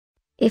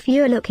If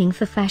you're looking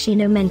for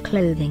Fasciino men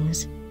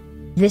clothings,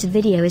 this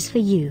video is for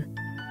you.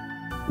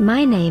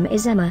 My name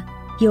is Emma,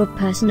 your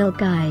personal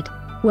guide.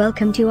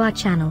 Welcome to our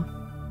channel.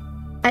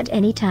 At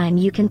any time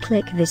you can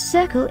click this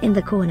circle in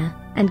the corner,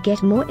 and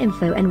get more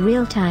info and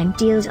real-time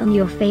deals on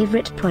your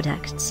favorite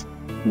products.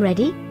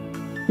 Ready?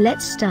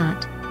 Let's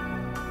start.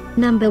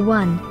 Number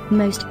 1,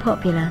 Most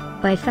Popular,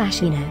 by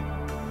Fasciino.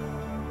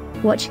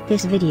 Watch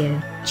this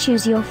video,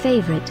 choose your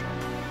favorite.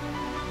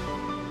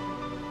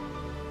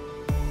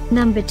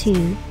 Number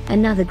 2,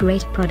 another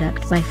great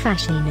product by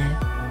Fasciino.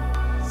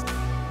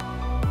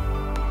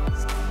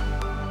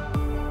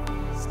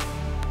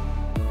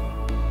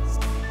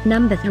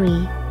 Number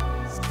 3.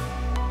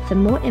 For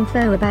more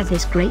info about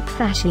this great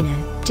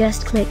Fasciino,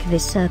 just click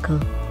this circle.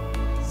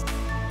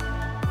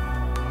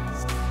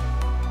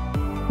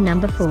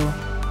 Number 4.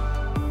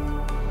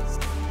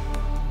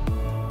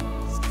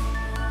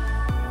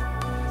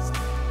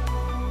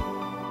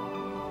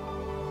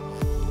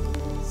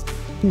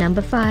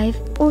 Number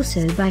 5,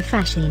 also by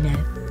Fasciino.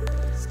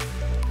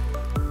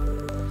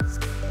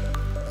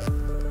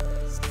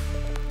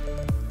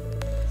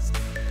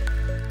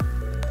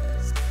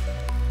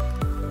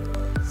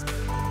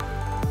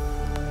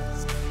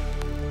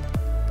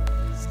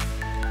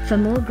 For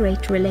more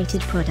great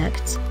related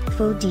products,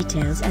 full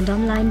details and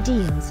online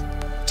deals,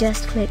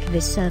 just click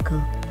this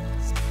circle.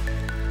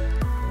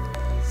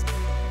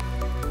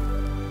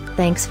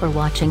 Thanks for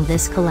watching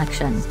this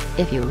collection.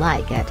 If you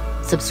like it,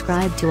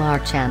 subscribe to our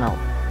channel.